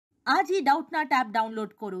আজই Doubtnut app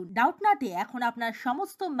download করুন। ডাউটনাটে এখন আপনার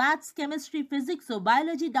সমস্ত ম্যাথস, কেমিস্ট্রি, ফিজিক্স ও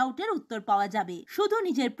বায়োলজি ডাউটের উত্তর পাওয়া যাবে। শুধু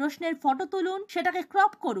নিজের প্রশ্নের ফটো তুলুন, সেটাকে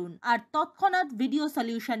ক্রপ করুন আর তৎক্ষণাৎ ভিডিও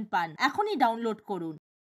সলিউশন পান। এখনই ডাউনলোড করুন।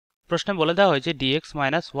 প্রশ্নে বলে দেওয়া হয়েছে dx -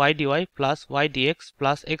 y dy plus y dx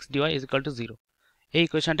plus x dy is equal to 0। এই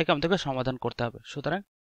ইকুয়েশনটাকে আমাদেরকে সমাধান করতে হবে। সুতরাং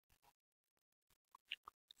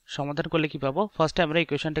সমাধান করলে কি পাবো? ফার্স্টে আমরা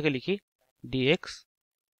ইকুয়েশনটাকে লিখি dx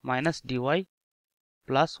minus dy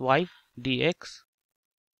plus y dx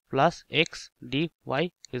plus x dy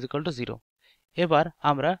is equal to 0। এবার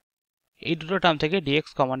আমরা এই দুটো টার্ম থেকে dx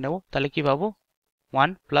কমন নেব, তাহলে কি পাবো?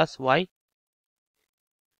 1 plus y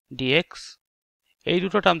dx। এই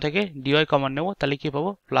দুটো টার্ম থেকে dy কমন নেব, তাহলে কি পাবো?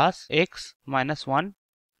 Plus x minus 1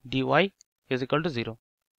 dy is equal to 0।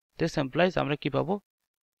 This employees আমরা কি পাবো?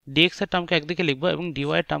 dx এর টার্মকে একদিকে লিখবো এবং dy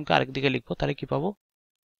এর টার্মকে আরেকদিকে লিখবো, তাহলে কি পাবো?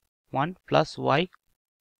 1 plus y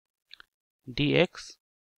dx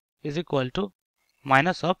is equal to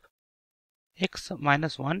minus of x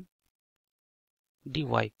minus 1 dy।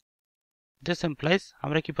 This employees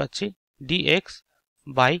আমরা কি পাচ্ছি? dx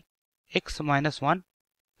by x minus 1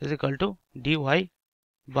 is equal to dy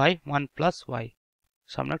by 1 plus y,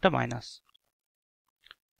 সামনে একটা মাইনাস।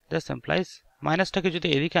 দিস এমপ্লয়েজ মাইনাসটাকে যদি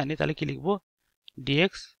এদিকে আনি তাহলে কি লিখবো?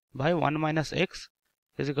 dx by 1 minus x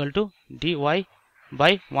is equal to dy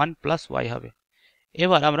by 1 plus y হবে।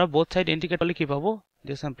 এবার আমরা বোথ সাইড ইন্টিগ্রেট করলে কি পাবো?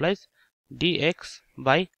 This employees dx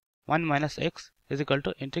by 1 minus x is equal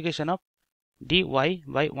to integration of dy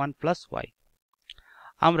by 1 plus y।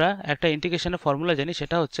 আমরা একটা ইন্টিগ্রেশনের ফর্মুলা জানি,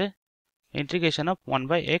 সেটা হচ্ছে integration of 1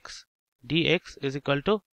 by x dx is equal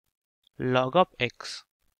to log of x।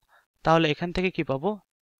 তাহলে এখান থেকে কি পাবো?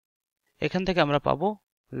 এখান থেকে আমরা পাবো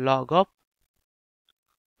log of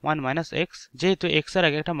 1 minus x, যেহেতু x এর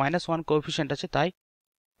আগে একটা minus 1 কোএফিসিয়েন্ট আছে তাই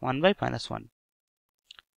 1 by minus 1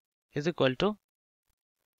 is equal to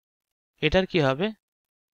এটার কি হবে?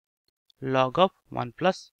 log of 1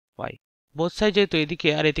 plus y। Both side যেহেতু এদিকে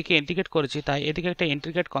আর এদিকে ইন্টিগ্রেট করেছি তাই এদিকে একটা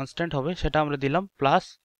ইন্টিগ্রেট কনস্ট্যান্ট হবে, সেটা আমরা দিলাম প্লাস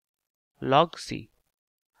log c।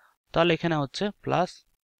 তাহলে এখানে হচ্ছে plus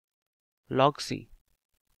log c।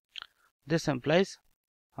 This employees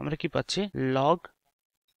আমরা কি পাচ্ছি? log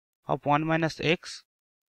of 1 minus x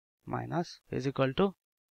minus is equal to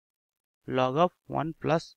log of 1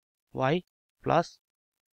 plus y plus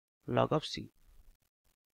log of c।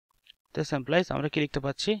 This employees আমরা কি লিখতে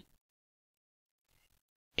পাচ্ছি?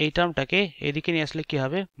 এই টার্মটাকে এদিকে নিয়ে আসলে কি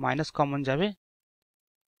হবে? মাইনাস কমন যাবে,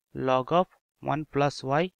 log of 1 plus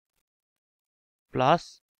y plus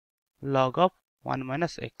log of 1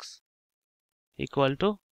 minus x equal to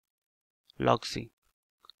log c।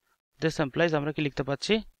 This employees আমরা কি লিখতে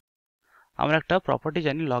পাচ্ছি? আমরা একটা প্রপার্টি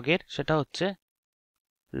জানি log এর, সেটা হচ্ছে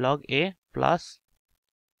log a plus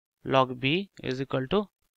log b is equal to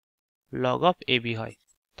log of ab হয়।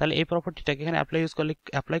 তাহলে এই প্রপার্টিটাকে এখানে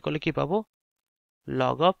অ্যাপ্লাই করলে কি পাবো?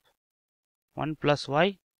 log of 1 plus y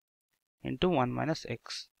into 1 minus x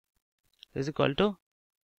is equal to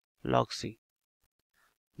log c।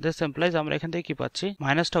 This employees আমরা এখান থেকে কি পাচ্ছি?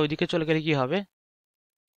 মাইনাসটা ওইদিকে চলে গেলে কি হবে?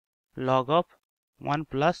 log of 1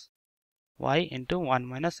 plus y into 1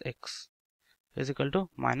 minus x is equal to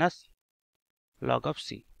minus log of c।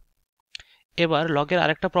 এবার log এর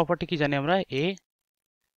আরেকটা প্রপার্টি কি জানি আমরা? a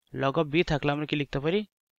log of b থাকলে আমরা কি লিখতে পারি?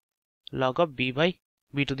 log of b by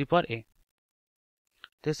b to the power a।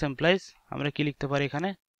 This employees আমরা কি লিখতে পারি এখানে?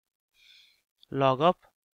 log of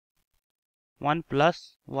 1 plus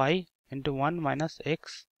y into 1 minus x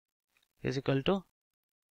is equal to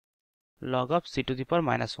log of c to the power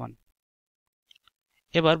minus 1।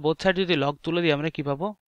 এবার বোথ সাইড যদি log তুলে দিই আমরা কি পাবো?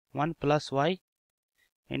 1 plus y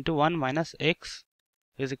into 1 minus x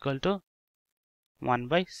is equal to 1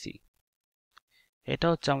 by c। এটা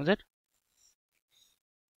হচ্ছে আমাদের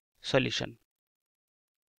সলিউশন।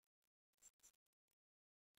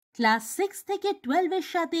 ক্লাস 6 থেকে 12 এর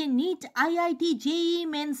সাথে নিট, আইআইটি, জেইই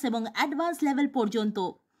মেন্স এবং অ্যাডভান্স লেভেল পর্যন্ত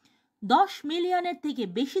 10 মিলিয়নের থেকে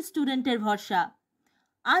বেশি স্টুডেন্টের ভরসা।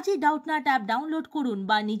 আজই ডাউটনাট অ্যাপ ডাউনলোড করুন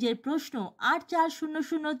বা নিজের প্রশ্ন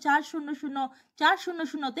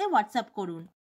 8400400400 তে হোয়াটসঅ্যাপ করুন।